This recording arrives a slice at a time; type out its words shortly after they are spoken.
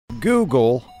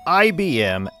Google,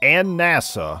 IBM, and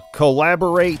NASA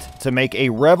collaborate to make a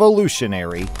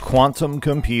revolutionary quantum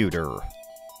computer.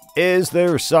 Is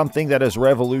there something that has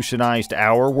revolutionized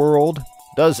our world?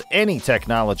 Does any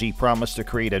technology promise to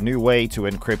create a new way to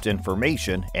encrypt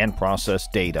information and process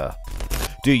data?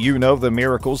 Do you know the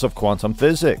miracles of quantum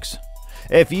physics?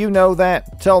 If you know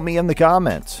that, tell me in the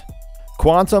comments.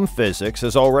 Quantum physics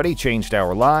has already changed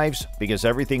our lives because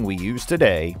everything we use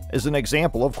today is an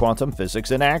example of quantum physics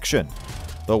in action.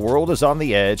 The world is on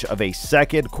the edge of a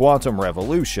second quantum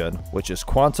revolution, which is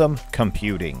quantum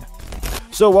computing.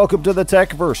 So welcome to the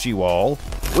Techverse, you all.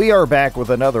 We are back with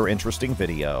another interesting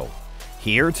video.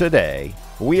 Here today,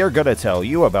 we are going to tell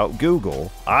you about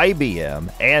Google,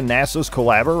 IBM, and NASA's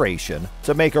collaboration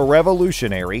to make a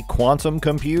revolutionary quantum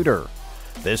computer.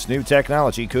 This new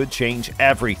technology could change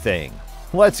everything.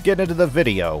 Let's get into the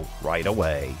video right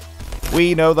away.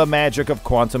 We know the magic of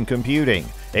quantum computing.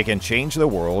 It can change the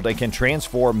world, it can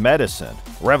transform medicine,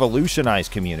 revolutionize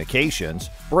communications,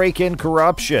 break in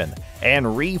corruption,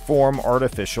 and reform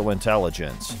artificial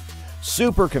intelligence.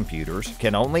 Supercomputers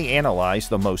can only analyze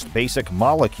the most basic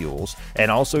molecules and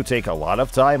also take a lot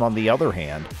of time. On the other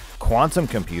hand, quantum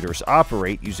computers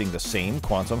operate using the same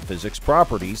quantum physics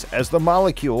properties as the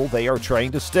molecule they are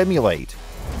trying to stimulate.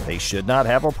 They should not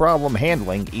have a problem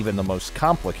handling even the most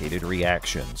complicated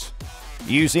reactions.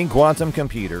 Using quantum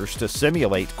computers to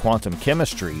simulate quantum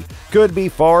chemistry could be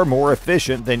far more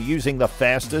efficient than using the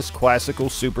fastest classical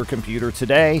supercomputer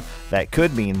today. That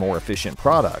could mean more efficient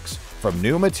products, from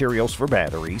new materials for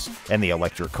batteries and the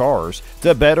electric cars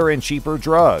to better and cheaper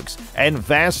drugs and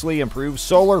vastly improved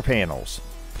solar panels.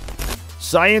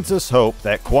 Scientists hope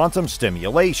that quantum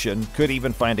stimulation could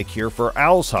even find a cure for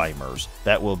Alzheimer's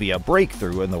that will be a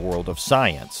breakthrough in the world of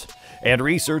science. And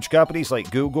research companies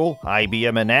like Google,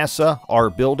 IBM, and NASA are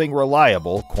building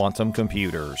reliable quantum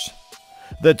computers.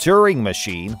 The Turing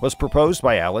machine was proposed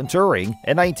by Alan Turing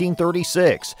in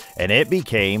 1936, and it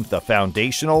became the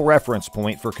foundational reference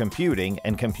point for computing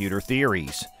and computer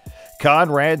theories.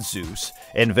 Konrad Zuse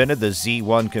invented the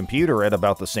Z1 computer at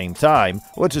about the same time,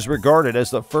 which is regarded as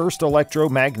the first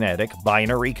electromagnetic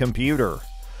binary computer.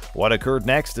 What occurred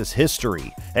next is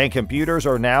history, and computers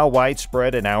are now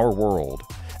widespread in our world.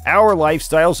 Our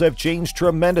lifestyles have changed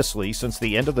tremendously since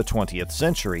the end of the 20th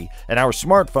century, and our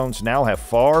smartphones now have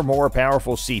far more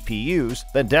powerful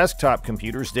CPUs than desktop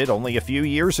computers did only a few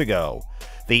years ago.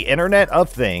 The Internet of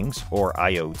Things, or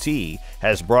IoT,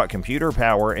 has brought computer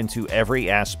power into every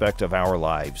aspect of our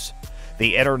lives.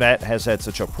 The Internet has had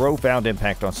such a profound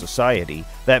impact on society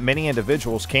that many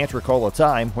individuals can't recall a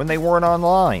time when they weren't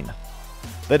online.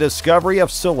 The discovery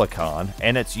of silicon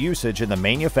and its usage in the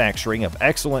manufacturing of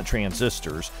excellent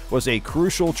transistors was a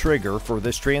crucial trigger for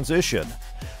this transition.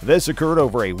 This occurred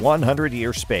over a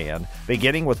 100-year span,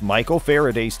 beginning with Michael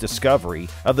Faraday's discovery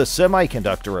of the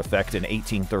semiconductor effect in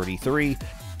 1833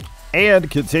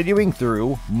 and continuing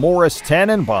through Morris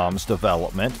Tannenbaum's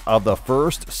development of the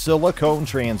first silicon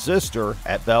transistor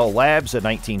at Bell Labs in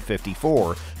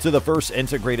 1954 to the first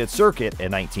integrated circuit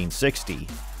in 1960.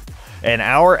 In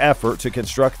our effort to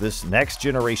construct this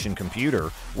next-generation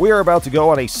computer, we are about to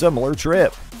go on a similar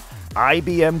trip.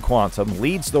 IBM Quantum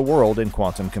leads the world in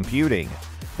quantum computing.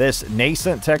 This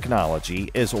nascent technology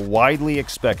is widely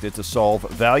expected to solve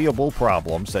valuable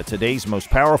problems that today's most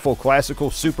powerful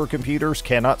classical supercomputers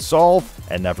cannot solve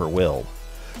and never will.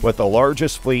 With the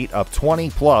largest fleet of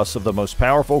 20+ of the most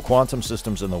powerful quantum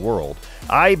systems in the world,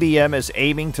 IBM is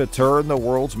aiming to turn the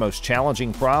world's most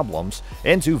challenging problems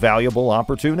into valuable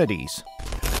opportunities.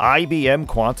 IBM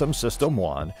Quantum System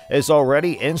 1 is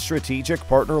already in strategic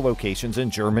partner locations in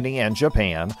Germany and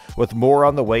Japan, with more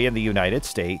on the way in the United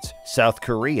States, South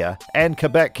Korea, and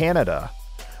Quebec, Canada.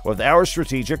 With our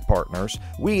strategic partners,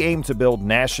 we aim to build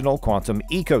national quantum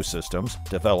ecosystems,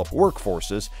 develop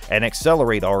workforces, and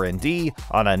accelerate R&D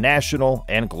on a national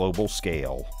and global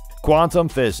scale. Quantum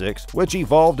physics, which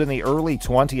evolved in the early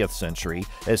 20th century,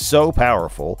 is so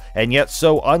powerful and yet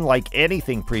so unlike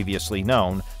anything previously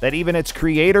known that even its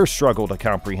creators struggle to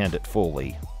comprehend it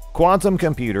fully. Quantum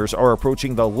computers are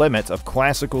approaching the limit of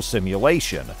classical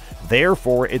simulation,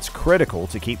 therefore it's critical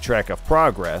to keep track of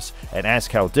progress and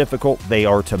ask how difficult they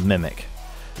are to mimic.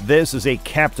 This is a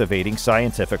captivating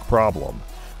scientific problem.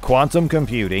 Quantum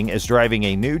computing is driving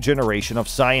a new generation of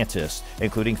scientists,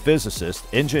 including physicists,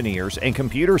 engineers, and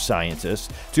computer scientists,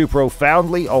 to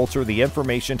profoundly alter the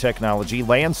information technology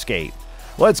landscape.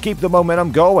 Let's keep the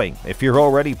momentum going if you're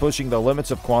already pushing the limits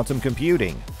of quantum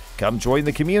computing. Come join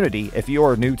the community if you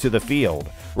are new to the field.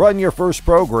 Run your first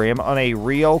program on a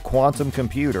real quantum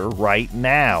computer right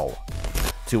now.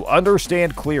 To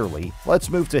understand clearly,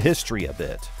 let's move to history a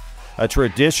bit. A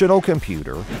traditional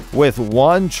computer with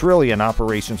 1 trillion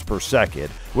operations per second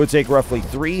would take roughly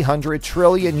 300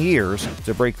 trillion years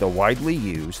to break the widely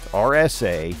used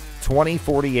RSA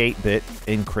 2048-bit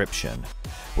encryption.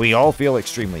 We all feel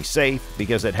extremely safe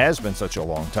because it has been such a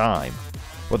long time.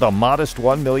 With a modest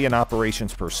 1 million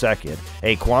operations per second,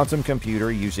 a quantum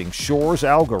computer using Shor's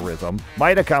algorithm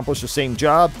might accomplish the same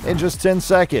job in just 10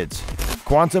 seconds.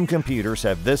 Quantum computers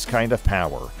have this kind of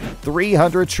power,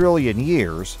 300 trillion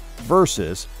years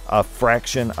versus a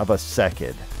fraction of a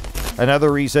second.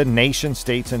 Another reason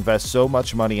nation-states invest so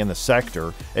much money in the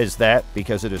sector is that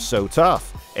because it is so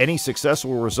tough, any success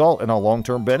will result in a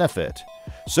long-term benefit.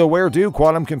 So where do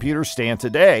quantum computers stand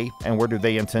today, and where do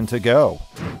they intend to go?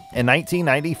 In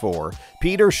 1994,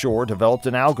 Peter Shor developed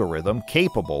an algorithm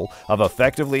capable of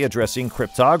effectively addressing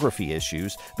cryptography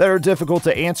issues that are difficult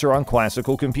to answer on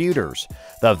classical computers,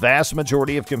 the vast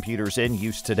majority of computers in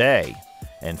use today.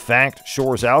 In fact,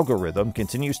 Shor's algorithm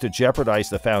continues to jeopardize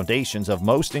the foundations of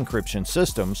most encryption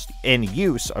systems in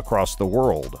use across the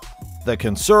world. The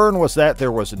concern was that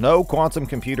there was no quantum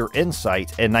computer in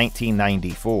sight in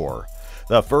 1994.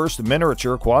 The first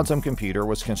miniature quantum computer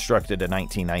was constructed in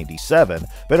 1997,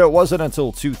 but it wasn't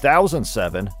until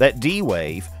 2007 that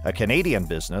D-Wave, a Canadian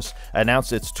business,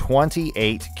 announced its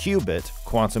 28-qubit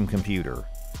quantum computer.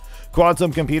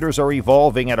 Quantum computers are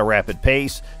evolving at a rapid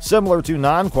pace, similar to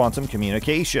non-quantum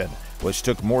communication, which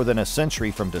took more than a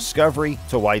century from discovery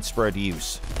to widespread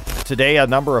use. Today, a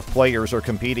number of players are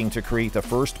competing to create the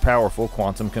first powerful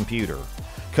quantum computer.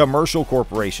 Commercial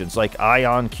corporations like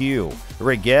IonQ,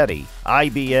 Rigetti,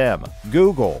 IBM,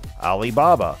 Google,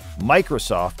 Alibaba,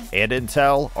 Microsoft, and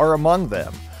Intel are among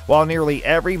them, while nearly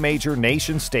every major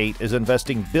nation-state is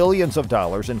investing billions of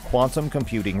dollars in quantum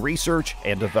computing research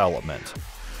and development.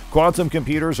 Quantum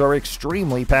computers are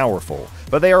extremely powerful,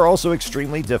 but they are also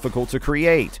extremely difficult to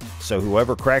create, so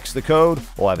whoever cracks the code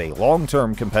will have a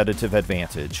long-term competitive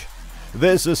advantage.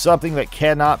 This is something that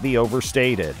cannot be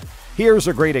overstated. Here's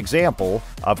a great example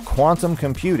of quantum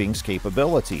computing's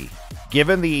capability.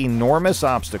 Given the enormous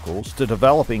obstacles to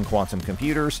developing quantum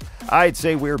computers, I'd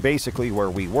say we're basically where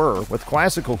we were with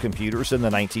classical computers in the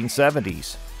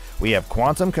 1970s. We have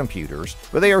quantum computers,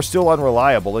 but they are still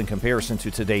unreliable in comparison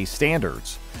to today's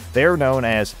standards. They're known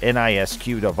as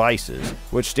NISQ devices,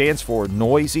 which stands for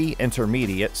Noisy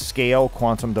Intermediate Scale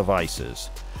Quantum Devices.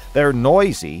 They're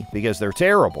noisy because they're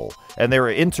terrible, and they're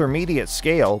intermediate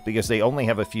scale because they only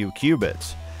have a few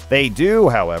qubits. They do,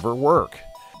 however, work.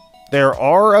 There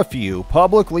are a few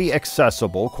publicly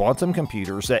accessible quantum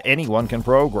computers that anyone can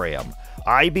program.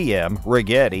 IBM,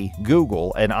 Rigetti,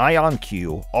 Google, and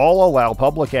IonQ all allow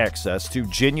public access to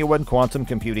genuine quantum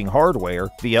computing hardware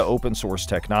via open-source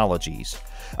technologies.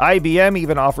 IBM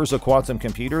even offers a quantum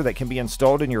computer that can be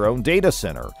installed in your own data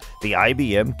center, the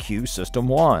IBM Q System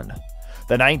 1.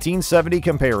 The 1970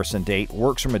 comparison date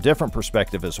works from a different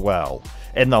perspective as well.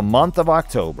 In the month of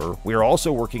October, we are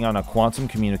also working on a quantum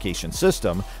communication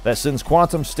system that sends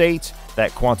quantum states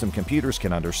that quantum computers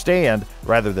can understand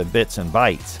rather than bits and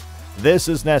bytes. This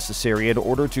is necessary in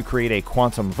order to create a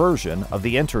quantum version of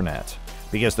the Internet.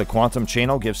 Because the quantum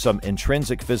channel gives some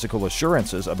intrinsic physical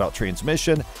assurances about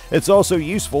transmission, it's also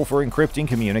useful for encrypting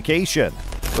communication.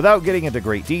 Without getting into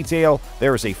great detail,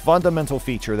 there is a fundamental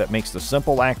feature that makes the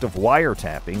simple act of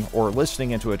wiretapping or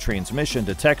listening into a transmission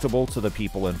detectable to the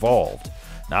people involved.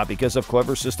 Not because of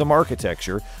clever system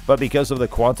architecture, but because of the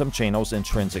quantum channel's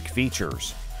intrinsic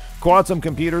features. Quantum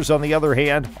computers, on the other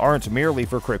hand, aren't merely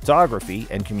for cryptography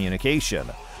and communication.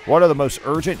 One of the most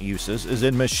urgent uses is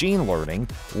in machine learning,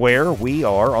 where we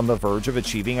are on the verge of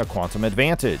achieving a quantum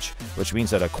advantage, which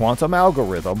means that a quantum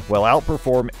algorithm will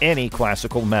outperform any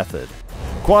classical method.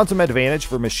 Quantum advantage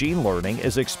for machine learning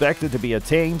is expected to be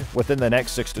attained within the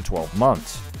next 6 to 12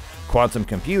 months. Quantum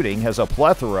computing has a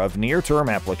plethora of near-term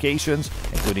applications,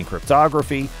 including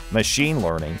cryptography, machine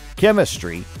learning,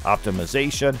 chemistry,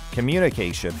 optimization,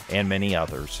 communication, and many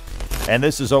others. And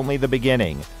this is only the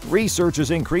beginning. Research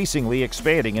is increasingly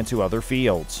expanding into other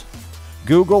fields.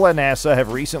 Google and NASA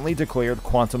have recently declared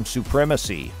quantum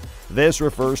supremacy. This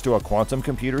refers to a quantum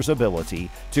computer's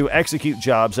ability to execute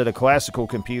jobs that a classical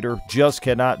computer just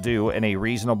cannot do in a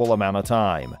reasonable amount of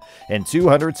time. In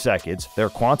 200 seconds, their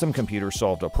quantum computer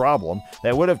solved a problem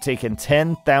that would have taken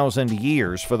 10,000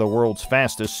 years for the world's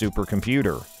fastest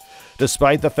supercomputer.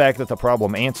 Despite the fact that the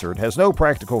problem answered has no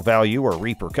practical value or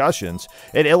repercussions,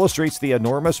 it illustrates the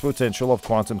enormous potential of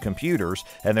quantum computers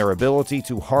and their ability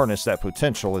to harness that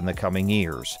potential in the coming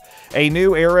years. A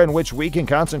new era in which we can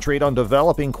concentrate on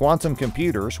developing quantum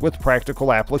computers with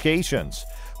practical applications.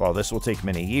 While this will take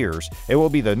many years, it will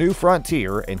be the new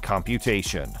frontier in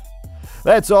computation.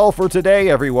 That's all for today,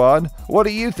 everyone. What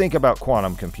do you think about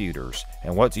quantum computers?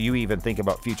 And what do you even think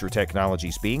about future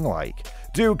technologies being like?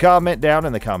 Do comment down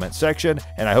in the comment section,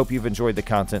 and I hope you've enjoyed the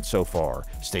content so far.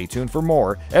 Stay tuned for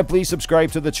more, and please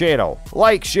subscribe to the channel.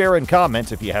 Like, share, and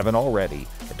comment if you haven't already.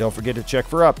 And don't forget to check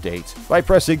for updates by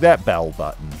pressing that bell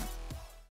button.